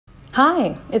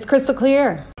Hi, it's crystal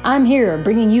clear. I'm here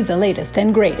bringing you the latest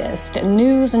and greatest in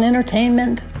news and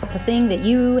entertainment. The thing that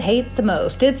you hate the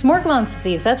most. It's Morgellons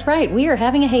disease. That's right. We are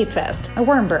having a hate fest, a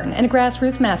worm burn, and a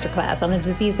grassroots masterclass on the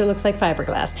disease that looks like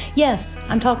fiberglass. Yes,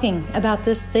 I'm talking about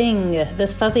this thing,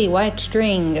 this fuzzy white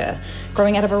string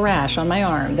growing out of a rash on my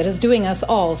arm that is doing us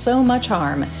all so much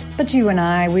harm. But you and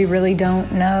I, we really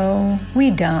don't know. We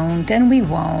don't, and we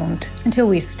won't, until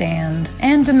we stand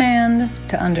and demand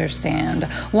to understand.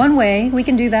 One way we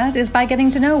can do that is by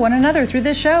getting to know one another through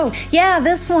this show. Yeah,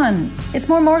 this one. It's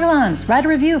more Morgellons. Write a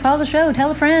review, follow the show,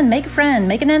 tell a friend, make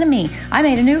an enemy. I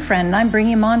made a new friend, and I'm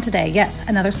bringing him on today. Yes,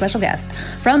 another special guest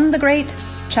from the great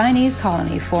Chinese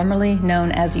colony formerly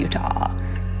known as Utah.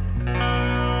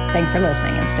 Thanks for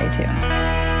listening, and stay tuned.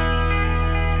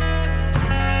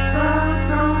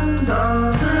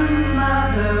 Doesn't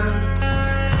matter.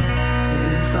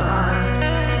 It's the high,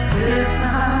 it's the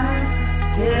high,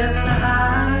 it's the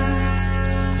high.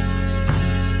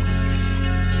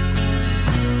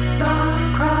 The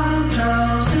crowd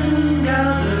draws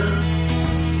together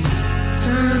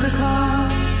through the cloud.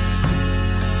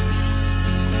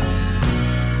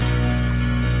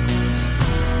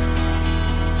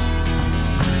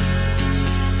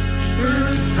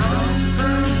 Through drums,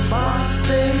 through box,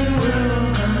 they will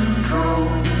control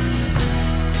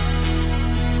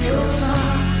your life.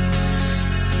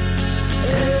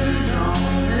 It's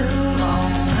long and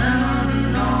long.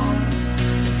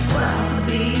 Well,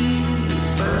 the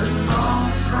first on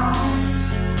strong.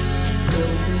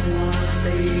 Those who want to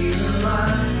stay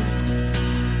alive,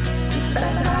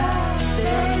 better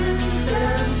stay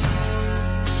instead.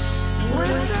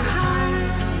 With the high,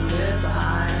 with the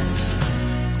high.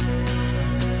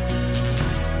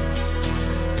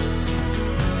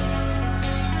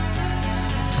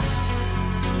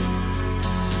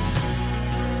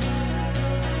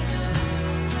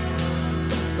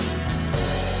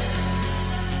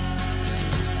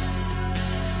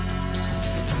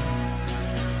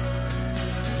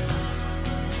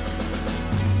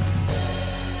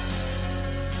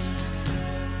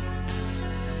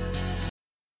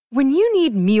 When you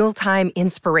need mealtime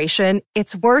inspiration,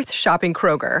 it's worth shopping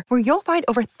Kroger, where you'll find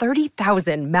over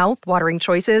 30,000 mouth-watering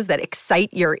choices that excite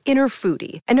your inner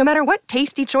foodie. And no matter what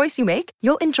tasty choice you make,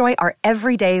 you'll enjoy our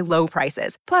everyday low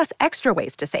prices, plus extra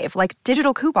ways to save, like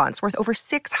digital coupons worth over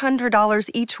 $600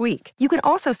 each week. You can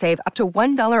also save up to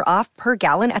 $1 off per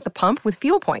gallon at the pump with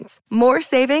fuel points. More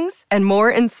savings and more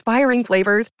inspiring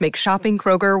flavors make shopping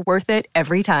Kroger worth it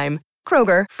every time.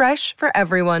 Kroger, fresh for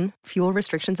everyone. Fuel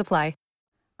restrictions apply.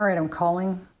 All right, I'm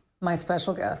calling my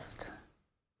special guest.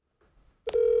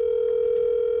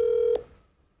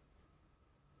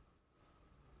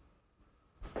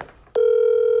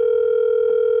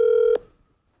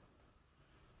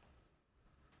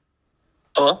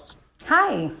 Hello?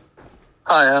 Hi.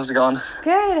 Hi, how's it going?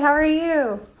 Good, how are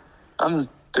you? I'm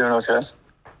doing okay.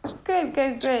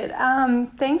 Good.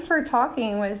 Thanks for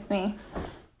talking with me.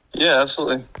 Yeah,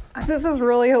 absolutely. This is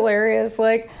really hilarious.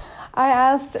 Like, I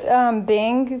asked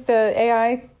Bing, the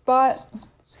AI bot,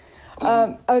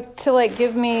 to like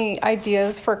give me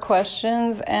ideas for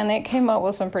questions, and it came up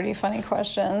with some pretty funny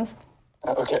questions.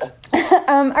 Okay.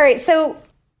 All right, so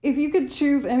if you could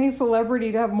choose any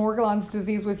celebrity to have Morgellons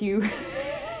disease with you, who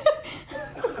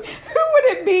would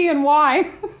it be and why?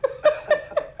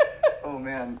 Oh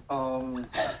man,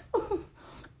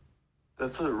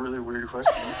 that's a really weird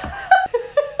question.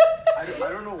 I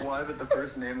don't know why, but the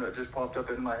first name that just popped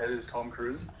up in my head is Tom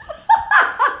Cruise.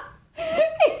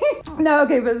 No,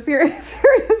 okay, but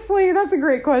seriously, that's a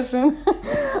great question.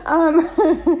 All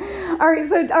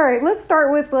right, let's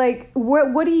start with like,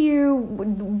 what do you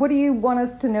want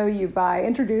us to know you by?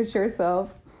 Introduce yourself.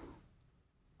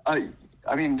 I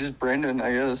mean, just Brandon,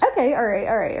 I guess. Okay, all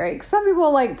right. Some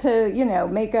people like to,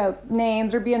 make up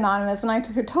names or be anonymous, and I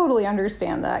totally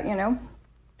understand that,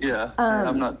 Yeah,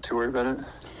 I'm not too worried about it.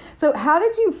 So how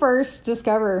did you first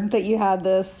discover that you had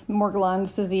this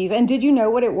Morgellons disease? And did you know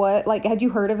what it was? Like, had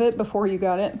you heard of it before you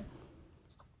got it?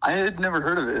 I had never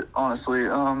heard of it, honestly.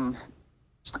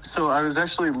 So I was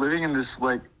actually living in this,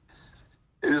 like,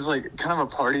 it was like kind of a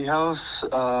party house.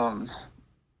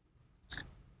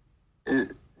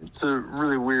 It's a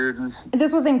really weird...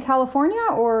 This was in California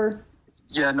or?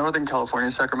 Yeah, Northern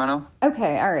California, Sacramento.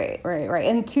 Okay, all right.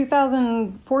 In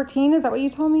 2014, is that what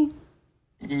you told me?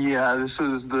 Yeah, this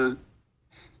was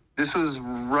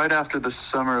right after the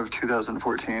summer of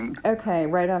 2014. Okay,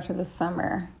 right after the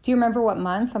summer. Do you remember what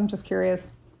month? I'm just curious.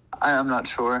 I'm not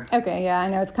sure. Okay, yeah, I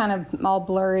know it's kind of all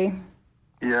blurry.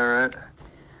 Yeah, right.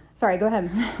 Sorry, go ahead.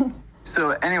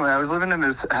 So anyway, I was living in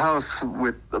this house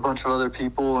with a bunch of other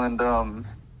people, and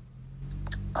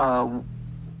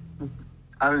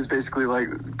I was basically like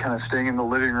kind of staying in the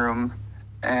living room,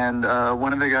 and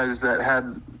one of the guys that had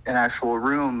an actual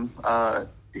room,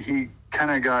 he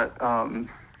kind of got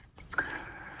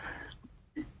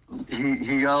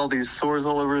he got all these sores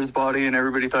all over his body, and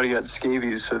everybody thought he had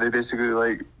scabies, so they basically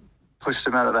like pushed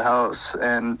him out of the house.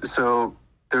 And so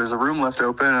there was a room left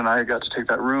open, and I got to take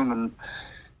that room. And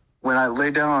when I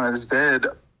laid down on his bed,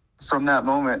 from that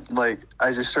moment, like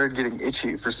I just started getting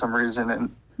itchy for some reason,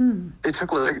 and it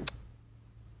took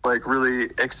like really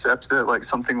accept that like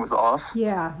something was off.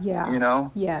 Yeah. You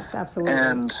know? Yes, absolutely.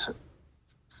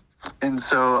 And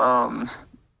so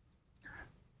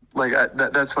like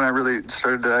that's when I really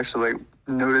started to actually like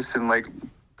notice and like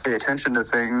pay attention to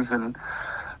things. And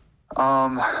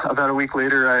about a week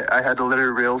later, I had to let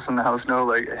everybody else in the house know,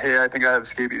 like, hey, I think I have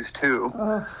scabies too.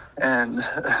 Oh. And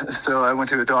so I went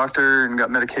to a doctor and got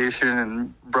medication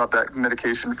and brought back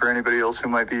medication for anybody else who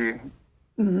might be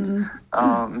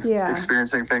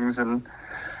experiencing things. And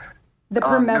the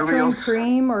permethrin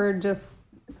cream, or just...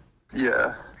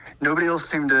 Yeah. Nobody else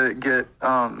seemed to get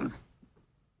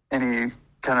any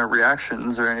kind of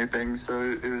reactions or anything.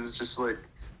 So it was just like,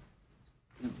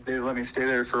 they let me stay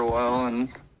there for a while. And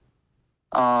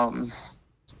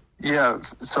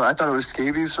so I thought it was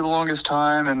scabies for the longest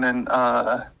time. And then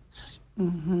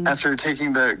after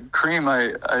taking the cream,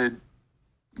 I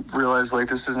realized like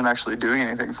this isn't actually doing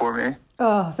anything for me.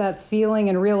 Oh, that feeling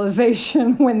and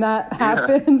realization when that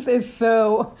happens is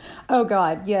so, oh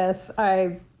God, yes.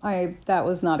 That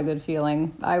was not a good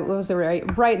feeling. I was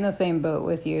right in the same boat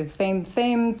with you. Same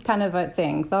kind of a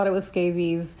thing. Thought it was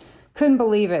scabies. Couldn't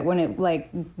believe it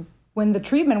when the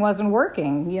treatment wasn't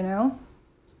working, you know?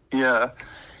 Yeah.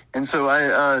 And so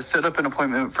I set up an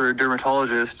appointment for a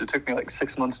dermatologist. It took me like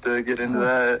 6 months to get into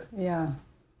that. Yeah.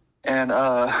 And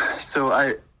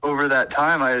so over that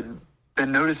time, I had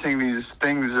been noticing these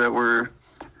things that were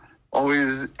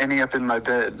always ending up in my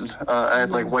bed. I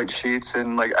had like white sheets,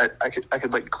 and like I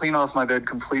could like clean off my bed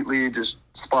completely, just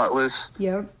spotless.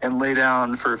 Yep. And lay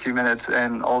down for a few minutes,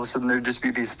 and all of a sudden there'd just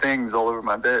be these things all over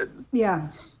my bed. Yeah.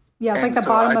 Yeah, it's like the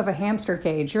bottom of a hamster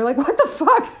cage. You're like, what the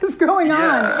fuck is going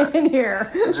on in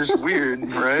here? Just weird,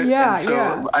 right? Yeah, and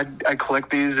so I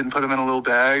collect these and put them in a little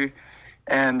bag.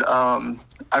 And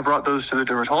I brought those to the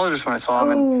dermatologist when I saw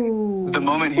him. And the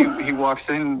moment he walks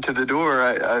into the door,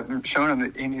 I'm showing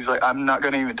him, and he's like, I'm not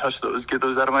going to even touch those. Get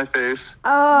those out of my face.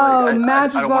 Oh, like,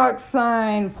 matchbox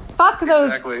sign. Fuck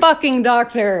those fucking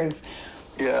doctors.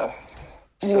 Yeah.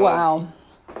 So.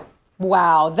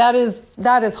 Wow, that is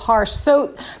harsh.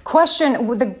 So, question: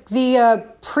 the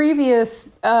previous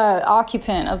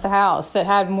occupant of the house that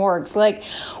had morgues, like,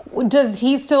 does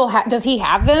he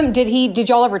have them? Did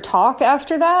y'all ever talk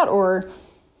after that, or?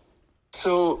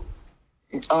 So,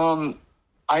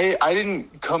 I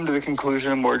didn't come to the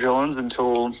conclusion of Morgellons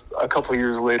until a couple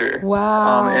years later.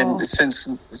 Wow. And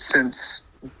since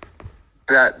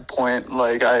that point,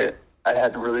 like I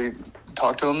hadn't really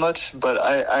talk to him much, but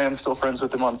I am still friends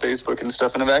with him on Facebook and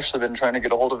stuff, and I've actually been trying to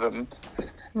get a hold of him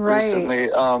recently.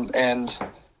 The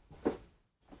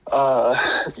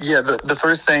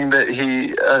first thing that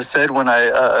he said when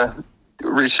I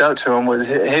reached out to him was,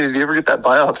 hey, did you ever get that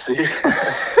biopsy?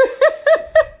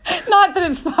 Not that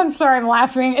it's, I'm sorry, I'm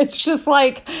laughing. It's just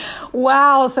like,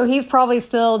 wow. So he's probably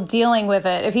still dealing with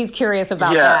it if he's curious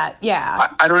about that. Yeah.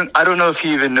 I don't know if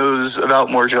he even knows about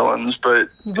Morgellons, but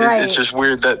it's just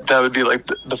weird that would be like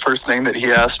the first thing that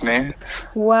he asked me.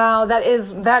 Wow. That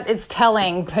is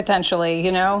telling potentially,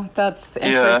 you know, that's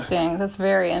interesting. Yeah. That's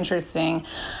very interesting.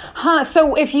 Huh.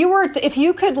 So if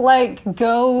you could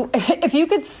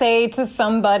say to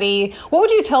somebody, what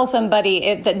would you tell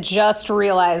somebody that just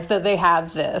realized that they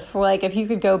have this? Like, if you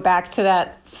could go back to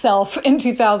that self in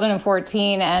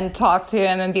 2014 and talk to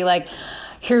him and be like,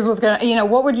 here's what's going to, you know,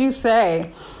 what would you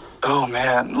say? Oh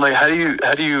man. Like, how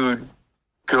do you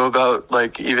go about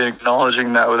like even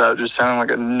acknowledging that without just sounding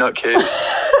like a nutcase?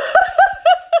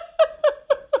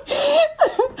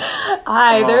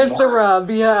 There's the rub.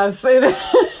 Yes.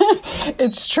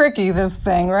 It's tricky, this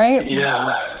thing, right?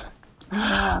 Yeah.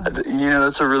 You know,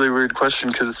 that's a really weird question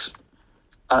because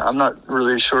I'm not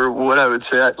really sure what I would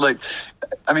say.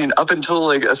 Up until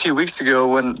like a few weeks ago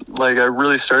when like I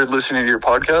really started listening to your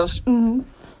podcast,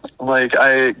 like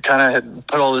I kind of had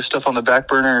put all this stuff on the back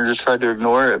burner and just tried to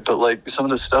ignore it. But like some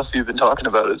of the stuff you've been talking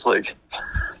about is like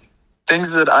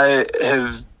things that I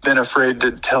have been afraid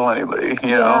to tell anybody,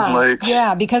 you know? Like,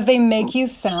 yeah, because they make you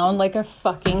sound like a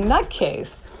fucking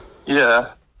nutcase. Yeah.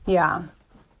 Yeah.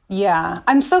 Yeah.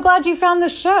 I'm so glad you found the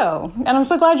show. And I'm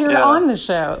so glad you're on the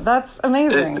show. That's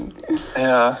amazing.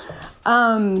 Yeah.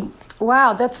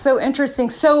 Wow, that's so interesting.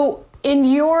 So in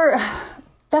your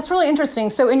That's really interesting.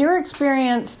 So in your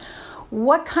experience,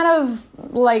 what kind of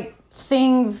like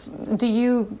things do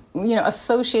you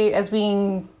associate as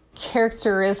being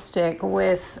characteristic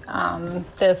with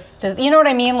this? You know what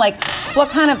I mean? Like what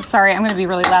kind of, sorry, I'm going to be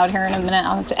really loud here in a minute.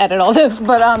 I'll have to edit all this.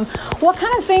 But what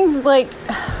kind of things, like,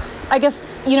 I guess,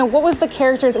 what was the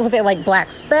characters? Was it like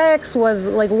black specks?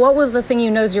 What was the thing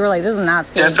you noticed you were like, this is not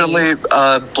scary? Definitely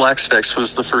black specks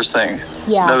was the first thing.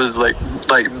 Yeah. That was like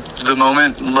the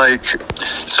moment,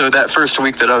 so that first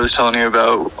week that I was telling you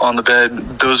about on the bed,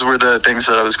 those were the things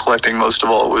that I was collecting most of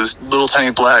all, was little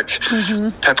tiny black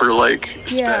pepper-like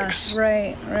specks.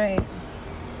 Right.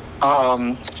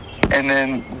 And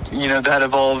then, that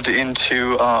evolved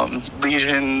into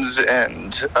lesions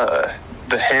and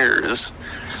the hairs.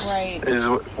 Right. Is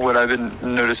what I've been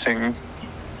noticing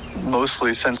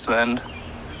mostly since then.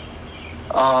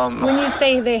 When you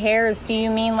say the hairs, do you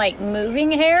mean like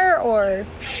moving hair or?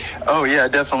 Oh yeah,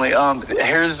 definitely.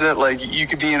 Hairs that like you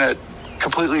could be in a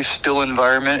completely still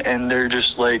environment and they're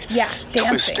just like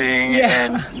twisting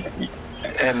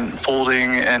and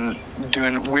folding and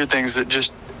doing weird things that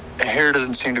just hair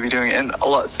doesn't seem to be doing, and a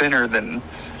lot thinner than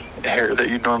hair that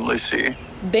you'd normally see.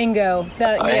 Bingo.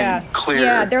 Clear.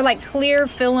 Yeah, they're like clear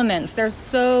filaments. They're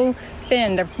so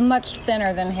thin. They're much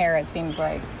thinner than hair, it seems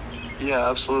like. Yeah,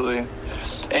 absolutely.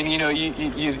 And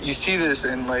you see this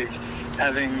in like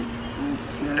having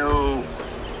no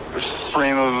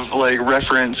frame of like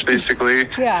reference, basically.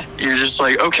 Yeah. You're just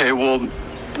like, okay, well,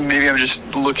 maybe I'm just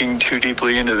looking too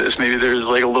deeply into this. Maybe there's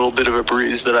like a little bit of a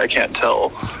breeze that I can't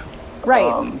tell.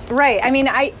 Right. Right. I mean,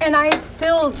 I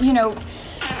still,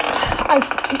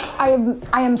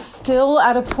 I am still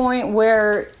at a point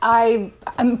where I'm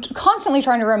constantly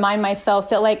trying to remind myself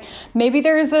that, like, maybe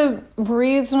there's a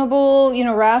reasonable,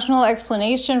 rational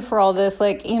explanation for all this.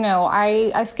 Like,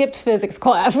 I skipped physics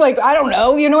class. Like, I don't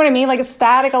know, you know what I mean? Like, it's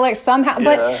static, like somehow,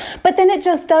 but then it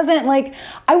just doesn't, like,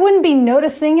 I wouldn't be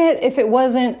noticing it if it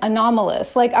wasn't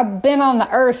anomalous. Like, I've been on the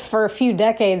earth for a few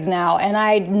decades now, and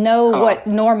I know what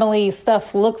normally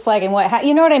stuff looks like and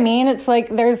you know what I mean? It's like,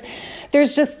 there's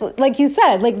just, like you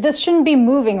said, like, this shouldn't be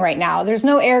moving right now. There's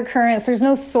no air currents. There's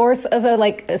no source of a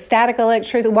static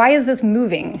electricity. Why is this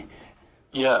moving?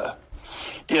 Yeah,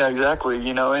 exactly.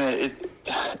 And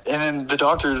then the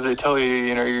doctors, they tell you,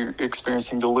 you're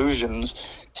experiencing delusions,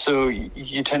 so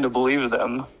you tend to believe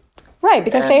them. Right,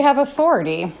 because they have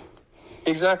authority.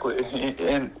 Exactly,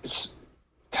 and it's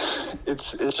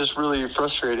just really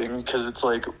frustrating because it's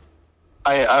like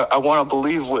I want to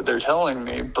believe what they're telling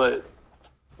me, but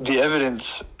the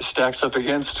evidence stacks up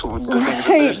against the things that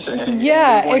they're saying.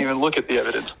 Yeah, they won't even look at the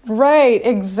evidence. Right,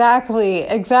 exactly.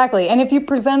 And if you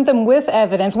present them with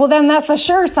evidence, well, then that's a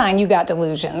sure sign you got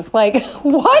delusions. Like,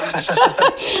 what?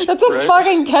 That's a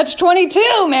fucking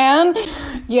catch-22, man.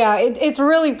 Yeah, it's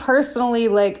really personally,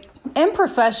 like, and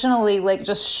professionally, like,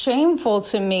 just shameful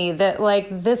to me that, like,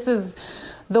 this is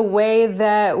the way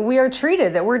that we are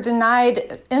treated, that we're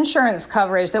denied insurance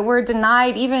coverage, that we're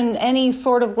denied even any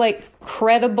sort of like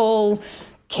credible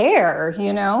care,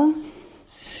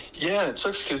 Yeah, it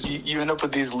sucks because you end up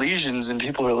with these lesions and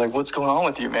people are like, what's going on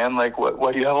with you, man? Like,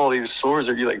 why do you have all these sores?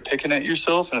 Are you like picking at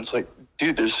yourself? And it's like,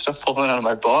 dude, there's stuff falling out of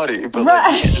my body, but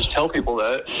like, you can't just tell people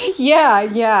that.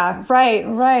 Yeah,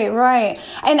 right.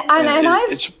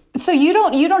 So you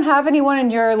don't have anyone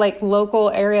in your like local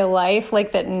area life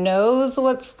like that knows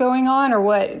what's going on or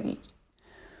what?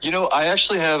 I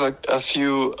actually have a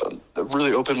few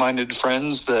really open-minded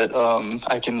friends that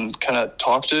I can kind of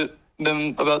talk to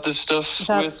them about this stuff.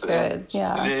 That's good.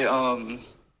 Yeah.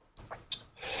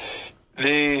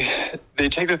 They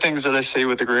take the things that I say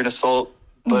with a grain of salt,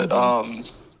 but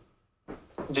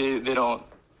they don't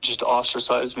just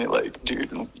ostracize me like,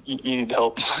 dude, you need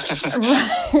help.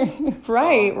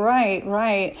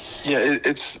 Right. Yeah,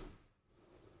 it's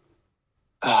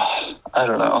I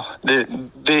don't know. They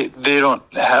don't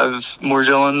have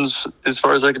Morgellons as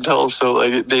far as I can tell, so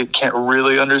like they can't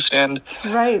really understand.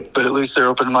 Right. But at least they're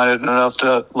open-minded enough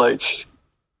to like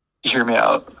hear me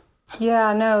out.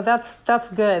 Yeah, no, that's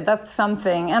good. That's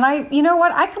something. And you know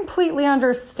what? I completely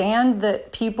understand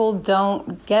that people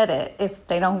don't get it if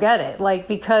they don't get it. Like,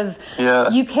 because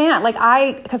you can't, like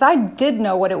because I did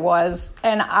know what it was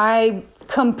and I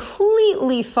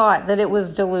completely thought that it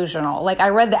was delusional. Like, I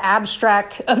read the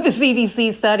abstract of the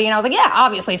CDC study and I was like, yeah,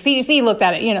 obviously CDC looked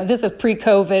at it, this is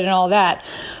pre-COVID and all that.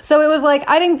 So it was like,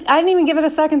 I didn't even give it a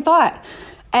second thought.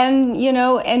 And,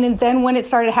 and then when it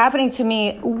started happening to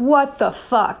me, what the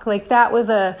fuck? Like, that was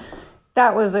a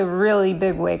really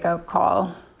big wake-up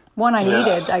call. One I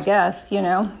needed, I guess,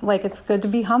 Like, it's good to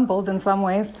be humbled in some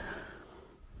ways.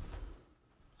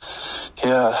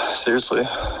 Yeah, seriously.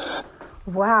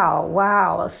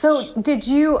 Wow. So did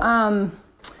you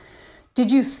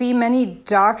see many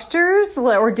doctors,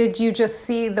 or did you just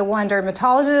see the one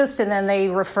dermatologist and then they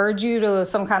referred you to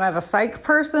some kind of a psych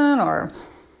person, or?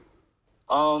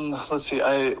 Let's see.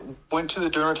 I went to the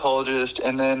dermatologist,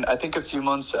 and then I think a few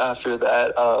months after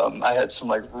that, I had some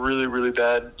like really, really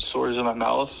bad sores in my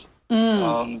mouth.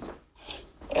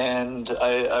 And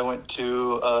I went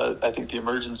to, I think the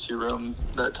emergency room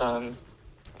that time.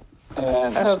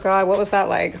 And, Oh God, what was that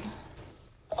like?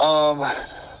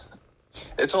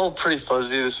 it's all pretty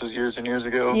fuzzy. This was years and years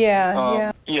ago.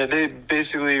 Yeah. Yeah, they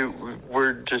basically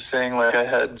were just saying like I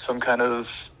had some kind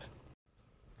of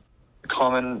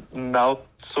common mouth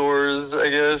sores, I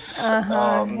guess.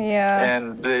 Yeah.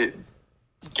 And they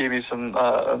gave me some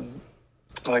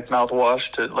like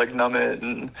mouthwash to like numb it,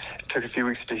 and it took a few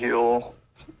weeks to heal.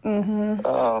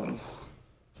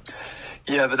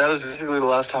 Yeah, but that was basically the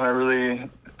last time I really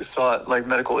sought like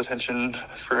medical attention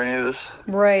for any of this.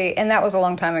 Right, and that was a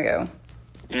long time ago.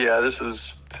 Yeah, this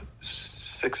was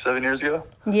 6-7 years ago.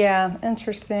 Yeah,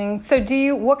 interesting. So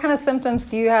what kind of symptoms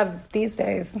do you have these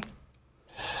days?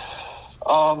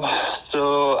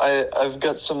 So I've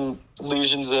got some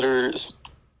lesions that are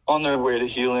on their way to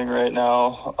healing right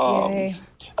now. Yay.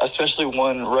 Especially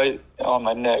one right on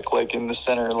my neck, like in the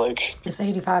center, like It's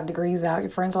 85 degrees out. Your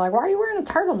friends are like, why are you wearing a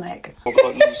turtleneck?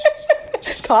 buttons.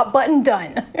 Top button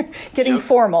done. Getting Yep.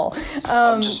 formal.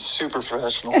 I'm just super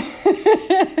professional.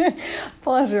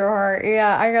 Bless your heart.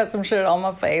 Yeah, I got some shit on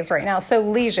my face right now. So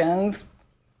lesions.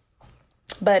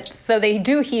 But so they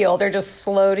do heal. They're just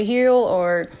slow to heal,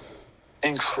 or?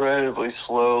 Incredibly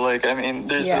slow. Like, I mean,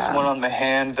 there's this one on my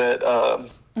hand that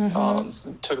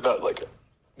took about like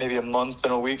maybe a month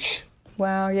and a week.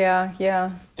 Wow, yeah.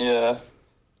 Yeah.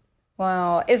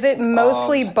 Wow. Is it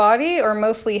mostly body or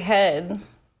mostly head?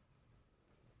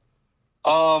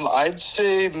 I'd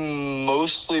say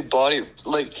mostly body.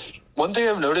 Like, one thing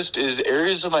I've noticed is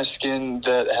areas of my skin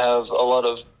that have a lot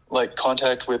of like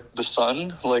contact with the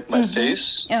sun, like my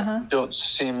face, don't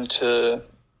seem to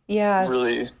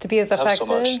really to be as have effective.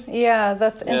 so much. Yeah,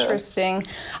 that's interesting.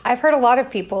 I've heard a lot of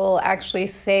people actually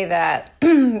say that,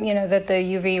 that the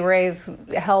UV rays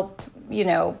help,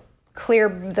 clear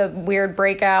the weird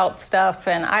breakout stuff.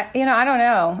 And I don't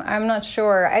know. I'm not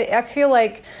sure. I feel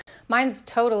like mine's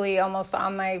totally almost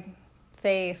on my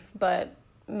face, but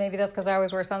maybe that's because I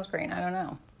always wear sunscreen. I don't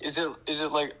know. Is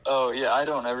it like, oh yeah, I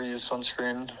don't ever use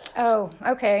sunscreen. Oh,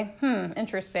 okay.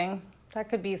 Interesting. That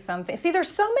could be something. See, there's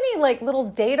so many like little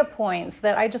data points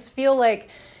that I just feel like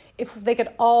if they could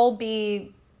all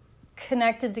be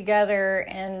connected together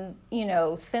and,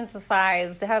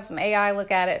 synthesized, to have some AI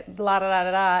look at it,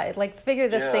 it like figure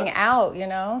this thing out,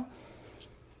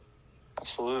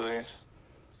 Absolutely.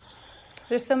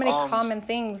 There's so many common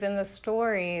things in the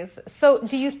stories. So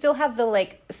do you still have the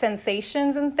like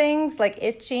sensations and things like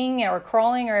itching or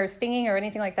crawling or stinging or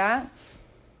anything like that?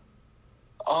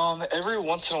 Every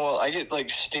once in a while I get like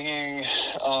stinging.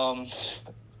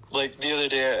 Like the other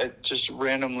day, I just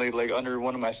randomly, like under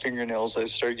one of my fingernails, I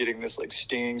started getting this like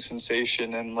stinging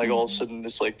sensation, and like all of a sudden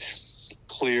this like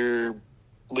clear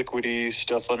liquidy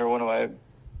stuff under one of my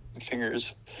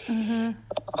fingers.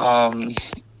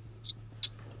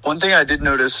 One thing I did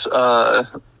notice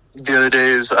the other day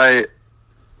is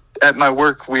at my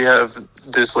work we have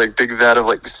this like big vat of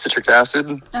like citric acid,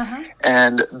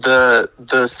 and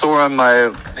the sore on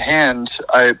my hand,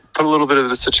 I put a little bit of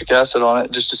the citric acid on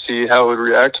it just to see how it would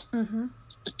react,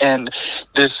 and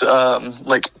this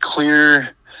like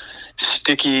clear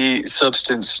sticky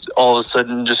substance all of a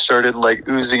sudden just started like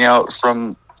oozing out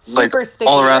from like Sticky,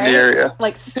 all around right? the area,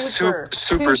 like super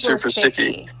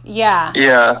sticky. Yeah.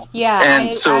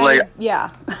 And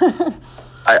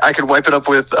I could wipe it up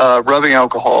with rubbing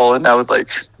alcohol, and that would like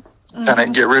kind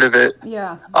of get rid of it.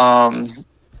 Yeah.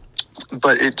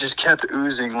 But it just kept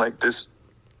oozing like this.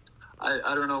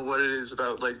 I don't know what it is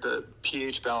about like the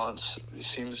pH balance. It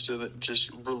seems to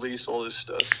just release all this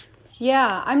stuff.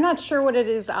 Yeah, I'm not sure what it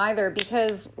is either,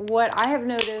 because what I have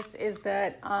noticed is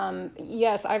that,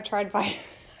 yes, I've tried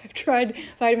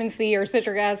vitamin C or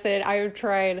citric acid. I've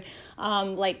tried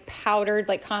like powdered,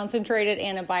 like concentrated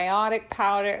antibiotic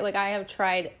powder. Like I have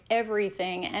tried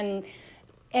everything, and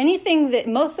anything that,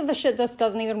 most of the shit just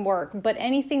doesn't even work, but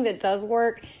anything that does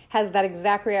work has that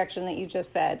exact reaction that you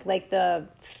just said, like the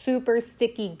super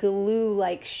sticky glue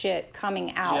like shit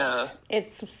coming out. Yeah.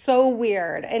 It's so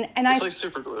weird. And It's like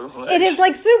super glue. it is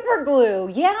like super glue.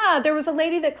 Yeah. There was a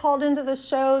lady that called into the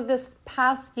show this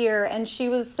past year, and she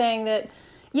was saying that,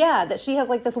 that she has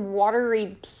like this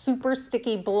watery, super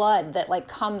sticky blood that like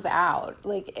comes out.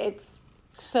 Like it's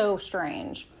so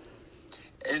strange.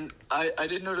 And I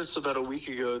did notice about a week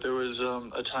ago, there was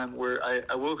a time where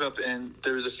I woke up and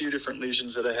there was a few different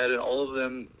lesions that I had, and all of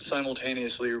them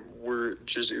simultaneously were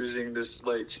just oozing this,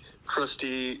 like,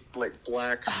 crusty, like,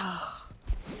 black,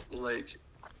 like...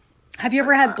 Have you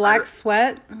ever had black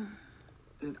sweat?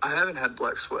 I haven't had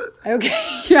black sweat.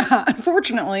 Okay, yeah,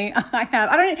 unfortunately, I have.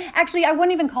 I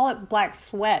wouldn't even call it black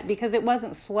sweat because it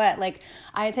wasn't sweat. Like,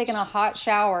 I had taken a hot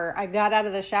shower, I got out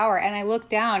of the shower, and I looked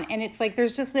down, and it's like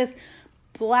there's just this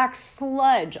black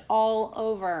sludge all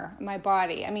over my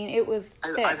body. I mean, it was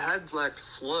thick. I've had black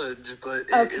sludge, but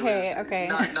it was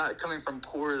not coming from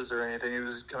pores or anything. It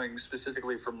was coming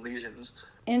specifically from lesions.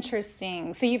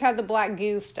 Interesting. So you've had the black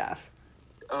goo stuff.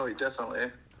 Oh, definitely.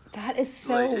 That is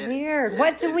so weird.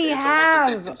 What do we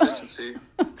have? It's almost the same consistency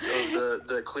of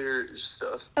the clear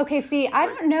stuff. Okay, see, I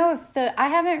don't know if I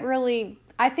haven't really...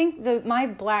 I think my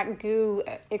black goo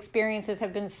experiences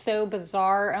have been so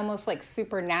bizarre, almost like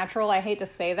supernatural. I hate to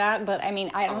say that, but I mean,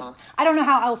 I don't know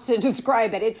how else to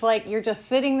describe it. It's like you're just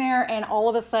sitting there and all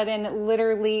of a sudden,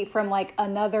 literally from like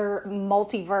another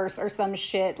multiverse or some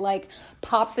shit, like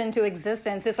pops into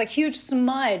existence. It's like huge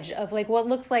smudge of like what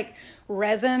looks like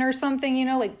resin or something, you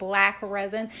know, like black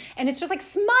resin. And it's just like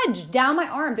smudge down my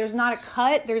arm. There's not a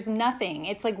cut. There's nothing.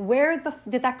 It's like,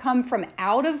 did that come from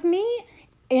out of me?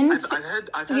 I've had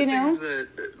things that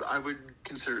I would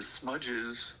consider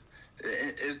smudges.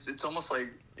 It's almost like,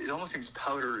 it almost seems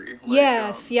powdery. Like,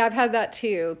 yes, yeah, I've had that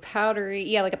too. Powdery,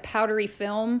 yeah, like a powdery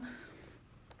film.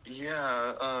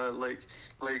 Yeah, like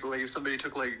if somebody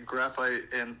took like graphite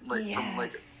and like from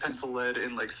like pencil lead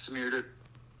and like smeared it.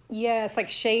 Yes, like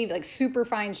like super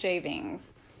fine shavings.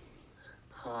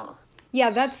 Huh.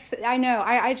 Yeah, I know.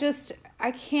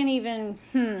 I can't even,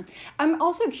 I'm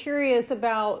also curious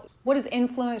about what has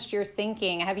influenced your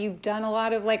thinking. Have you done a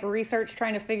lot of like research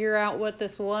trying to figure out what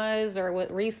this was, or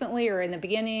what recently or in the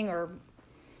beginning, or?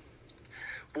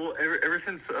 Well, ever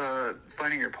since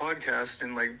finding your podcast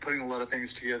and like putting a lot of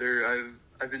things together,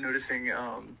 I've been noticing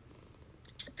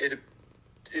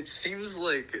it seems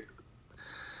like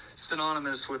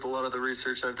synonymous with a lot of the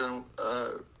research I've done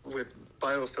with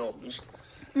biofilms.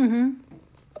 Mm-hmm.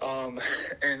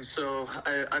 And so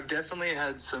I've definitely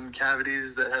had some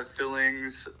cavities that have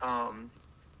fillings,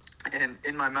 and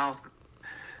in my mouth,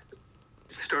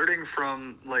 starting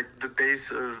from like the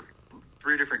base of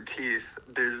 3 different teeth,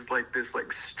 there's like this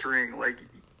like string, like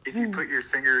if you put your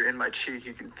finger in my cheek,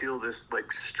 you can feel this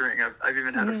like string. I've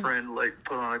even had a friend like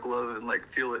put on a glove and like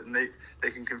feel it, and they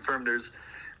can confirm there's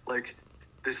like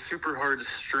this super hard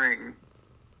string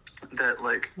that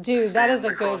like dude, that is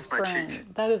a good friend.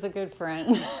 That is a good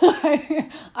friend.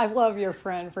 I love your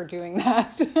friend for doing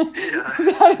that. Yeah.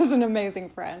 That is an amazing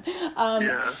friend.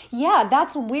 Yeah,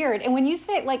 that's weird. And when you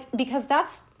say like, because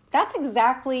that's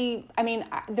exactly, I mean,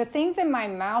 the things in my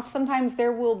mouth, sometimes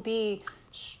there will be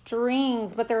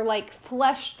strings, but they're like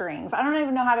flesh strings. I don't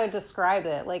even know how to describe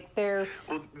it. Like they're...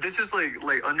 Well, this is like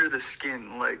under the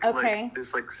skin, like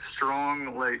this like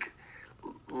strong, like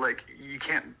you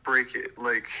can't break it,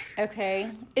 like.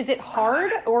 Okay, is it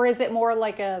hard or is it more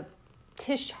like a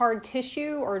hard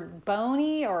tissue or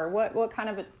bony, or what kind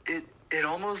of a? It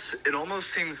almost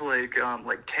seems like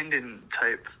tendon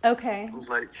type. Okay.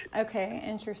 Okay,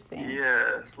 interesting.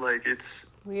 Yeah, like it's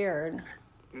weird.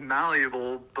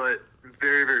 Malleable, but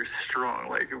very, very strong.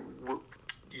 Like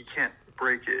you can't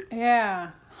break it.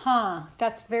 Yeah. Huh.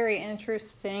 That's very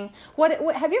interesting. What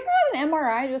have you ever had an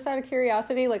MRI, just out of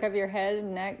curiosity, like of your head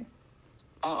and neck?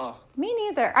 Me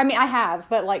neither. I mean, I have,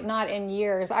 but like not in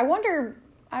years. I wonder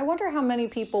how many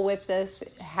people with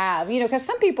this have, because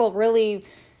some people really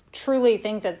truly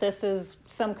think that this is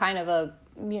some kind of a,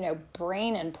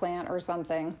 brain implant or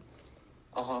something.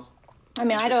 I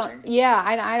mean,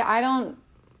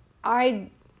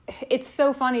 it's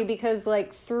so funny because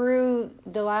like through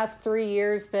the last 3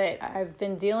 years that I've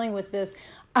been dealing with this,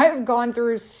 I've gone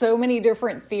through so many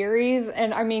different theories.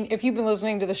 And I mean, if you've been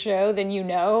listening to the show, then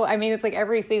I mean, it's like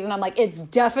every season I'm like, it's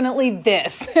definitely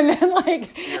this. And then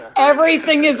like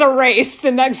everything is erased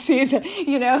the next season,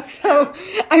 So,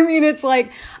 I mean, it's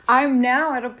like I'm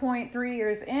now at a point 3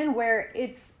 years in where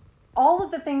it's all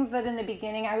of the things that in the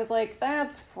beginning I was like,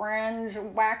 that's fringe,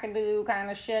 wackadoo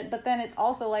kind of shit. But then it's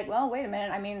also like, well, wait a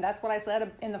minute. I mean, that's what I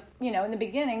said in the, in the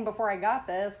beginning before I got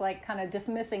this, like kind of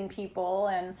dismissing people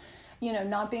and,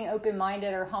 not being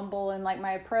open-minded or humble in like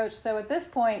my approach. So at this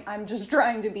point, I'm just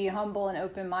trying to be humble and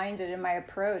open-minded in my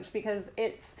approach because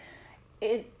it's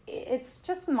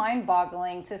just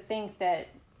mind-boggling to think that,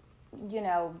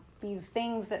 these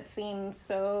things that seem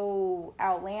so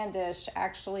outlandish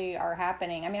actually are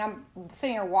happening. I mean, I'm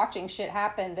sitting here watching shit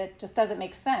happen that just doesn't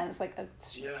make sense. Like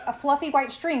a fluffy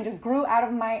white string just grew out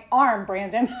of my arm,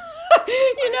 Brandon.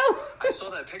 You know? I saw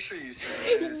that picture you sent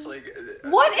me, and it's like...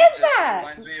 What is that? It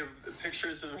reminds me of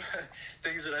pictures of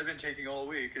things that I've been taking all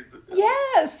week.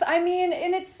 Yes, I mean,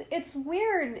 and it's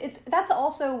weird. That's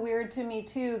also weird to me,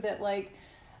 too, that, like,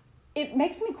 it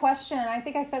makes me question, I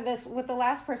think I said this with the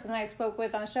last person I spoke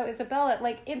with on the show, Isabella,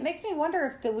 like, it makes me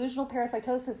wonder if delusional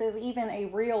parasitosis is even a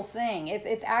real thing. If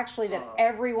it's actually that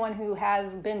everyone who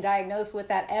has been diagnosed with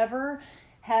that ever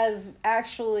has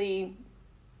actually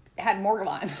had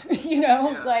Morgellons, you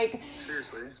know? Yeah, like,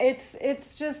 seriously.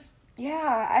 It's just,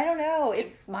 yeah, I don't know.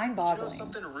 It's mind-boggling. You know,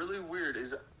 something really weird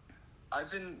is I've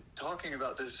been talking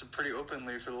about this pretty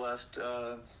openly for the last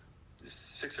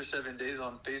 6 or 7 days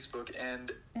on Facebook,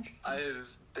 and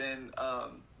I've been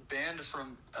banned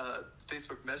from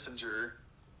Facebook Messenger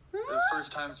the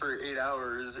first time for 8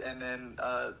 hours, and then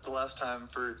the last time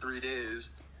for 3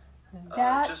 days.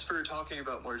 Just for talking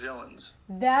about Morgellons.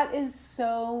 That is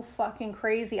so fucking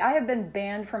crazy. I have been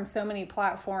banned from so many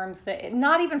platforms that,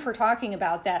 not even for talking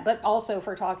about that, but also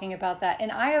for talking about that.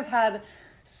 And I have had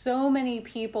so many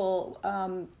people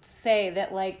say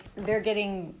that, like, they're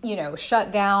getting, you know,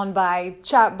 shut down by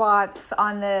chatbots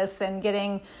on this and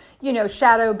getting, you know,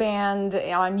 shadow banned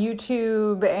on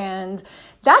YouTube, and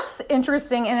that's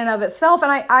interesting in and of itself.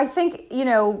 And I think, you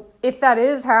know, if that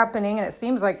is happening, and it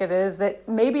seems like it is, that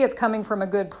maybe it's coming from a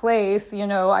good place, you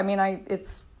know. I mean,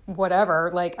 it's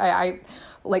whatever. Like, I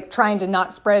like trying to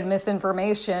not spread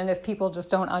misinformation if people just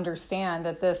don't understand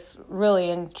that this really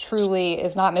and truly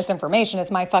is not misinformation.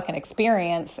 It's my fucking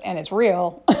experience, and it's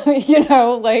real, you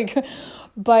know, like,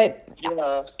 but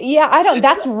yeah, I don't,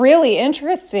 that's really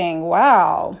interesting.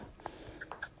 Wow.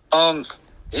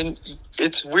 And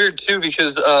it's weird too,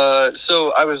 because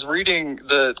so I was reading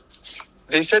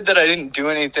they said that I didn't do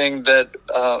anything that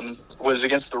was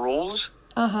against the rules.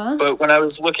 But when I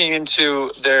was looking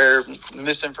into their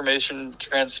misinformation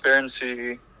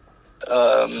transparency,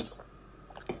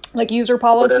 like user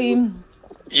policy,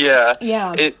 yeah,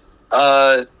 yeah,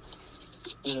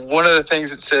 one of the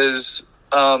things it says,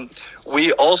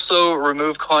 we also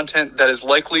remove content that is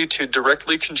likely to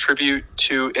directly contribute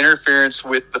to interference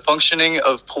with the functioning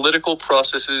of political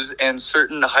processes and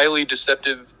certain highly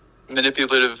deceptive,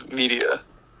 manipulative media.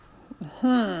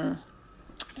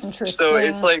 Interesting. So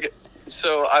it's like,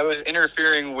 so I was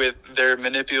interfering with their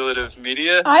manipulative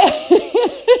media.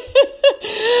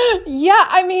 Yeah,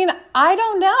 I mean, I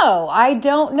don't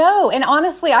know. And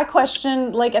honestly, I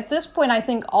question, like, at this point, I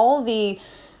think all these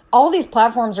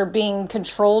platforms are being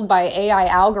controlled by AI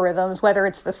algorithms, whether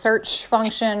it's the search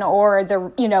function or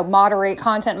the, you know,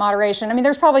 content moderation. I mean,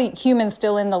 there's probably humans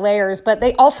still in the layers, but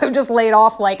they also just laid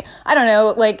off, like, I don't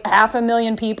know, like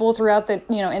 500,000 people throughout the,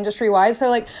 you know, industry wide. So,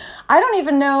 like, I don't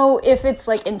even know if it's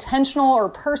like intentional or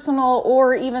personal,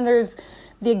 or even there's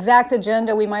the exact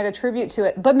agenda we might attribute to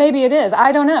it, but maybe it is.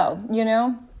 I don't know, you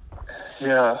know?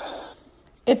 Yeah.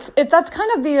 That's kind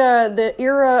of the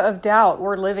era of doubt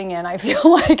we're living in, I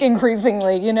feel like,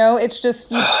 increasingly, you know. It's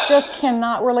just, you just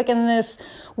cannot, we're like in this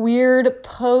weird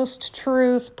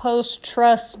post-truth,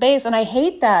 post-trust space, and I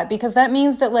hate that, because that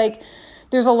means that, like,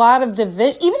 there's a lot of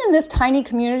division, even in this tiny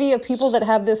community of people that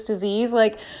have this disease,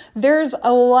 like, there's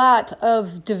a lot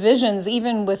of divisions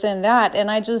even within that,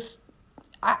 and I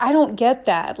don't get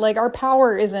that. Like, our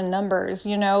power is in numbers,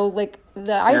 you know, like,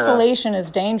 the isolation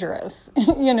is dangerous,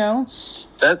 you know?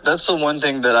 That's the one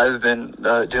thing that I've been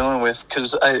dealing with,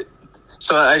 because I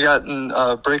got in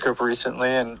a breakup recently,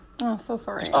 and oh, so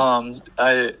sorry.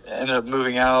 I ended up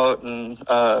moving out, and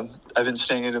I've been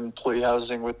staying in employee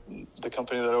housing with the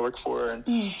company that I work for, and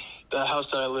the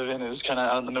house that I live in is kind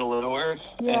of out in the middle of nowhere,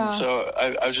 and so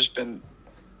I've just been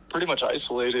pretty much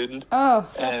isolated. Oh,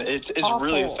 and it's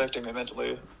really affecting me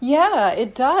mentally. Yeah,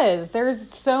 it does. There's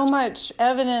so much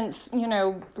evidence, you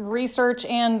know, research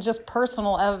and just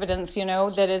personal evidence, you know,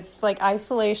 that it's like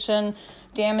isolation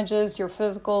damages your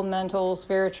physical, mental,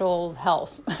 spiritual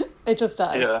health. It just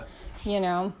does. Yeah. You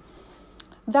know,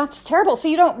 that's terrible. So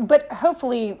you don't, but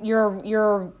hopefully you're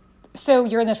in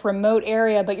this remote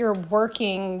area, but you're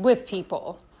working with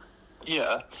people.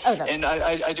 Yeah. Oh, and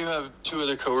I do have 2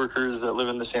 other coworkers that live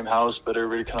in the same house, but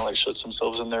everybody kind of like shuts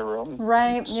themselves in their room.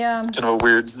 Right. It's yeah. kind of a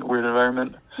weird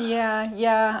environment.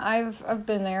 Yeah. I've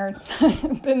been there.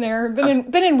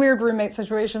 Been in weird roommate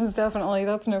situations. Definitely.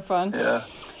 That's no fun. Yeah.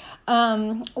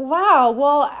 Wow.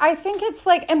 Well, I think it's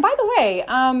like, and by the way,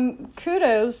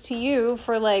 kudos to you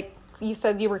for, like, you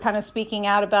said you were kind of speaking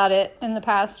out about it in the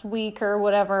past week or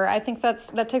whatever. I think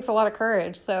that takes a lot of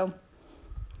courage. So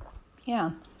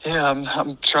Yeah. Yeah,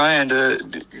 I'm trying to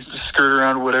skirt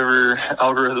around whatever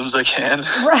algorithms I can.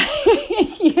 Right.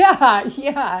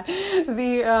 Yeah.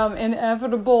 The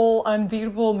inevitable,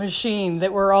 unbeatable machine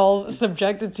that we're all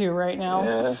subjected to right now.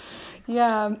 Yeah.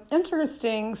 Yeah,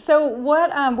 interesting. So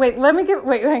what,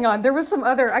 hang on. There was some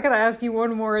other, I gotta ask you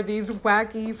one more of these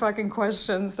wacky fucking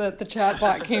questions that the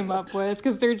chatbot came up with,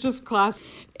 because they're just class.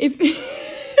 If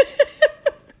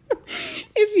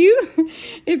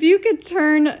you could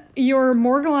turn your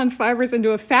Morgellons fibers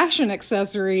into a fashion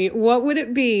accessory, what would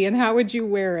it be and how would you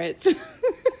wear it?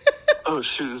 Oh,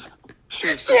 shoes.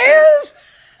 Shoes. Shoes!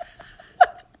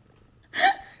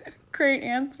 Great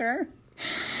answer.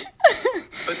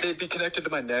 But they'd be connected to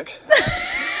my neck.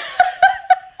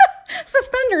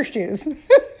 Suspender shoes.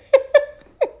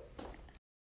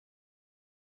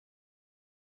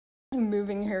 A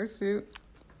moving hairsuit.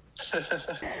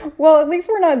 Well, at least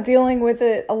we're not dealing with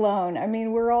it alone. I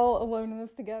mean, we're all alone in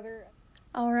this together.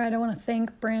 All right, I want to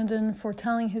thank Brandon for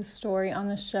telling his story on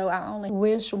the show. I only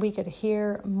wish we could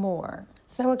hear more.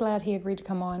 So glad he agreed to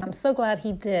come on. I'm so glad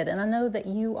he did, and I know that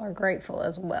you are grateful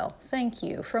as well. Thank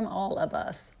you from all of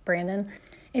us, Brandon.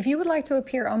 If you would like to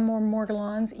appear on More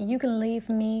Morgellons, you can leave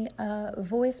me a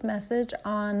voice message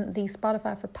on the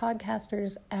Spotify for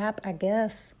Podcasters app, I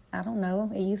guess. I don't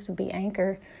know. It used to be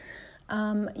Anchor.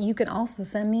 You can also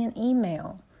send me an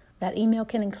email. That email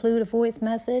can include a voice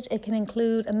message. It can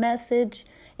include a message.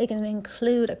 It can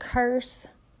include a curse,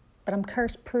 but I'm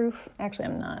curse proof. Actually,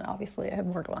 I'm not. Obviously, I have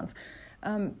Morgellons.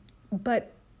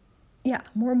 But yeah,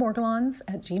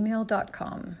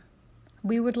 moremorgellons@gmail.com.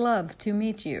 We would love to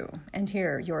meet you and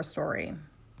hear your story.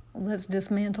 Let's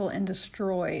dismantle and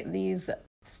destroy these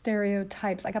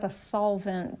stereotypes. I got a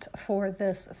solvent for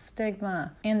this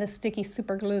stigma and the sticky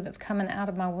super glue that's coming out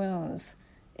of my wounds.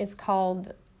 It's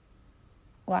called,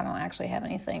 well, I don't actually have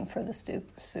anything for the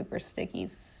super sticky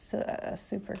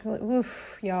super glue.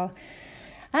 Oof, y'all.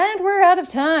 And we're out of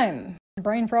time.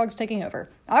 Brain frog's taking over.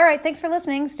 All right, thanks for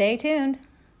listening. Stay tuned.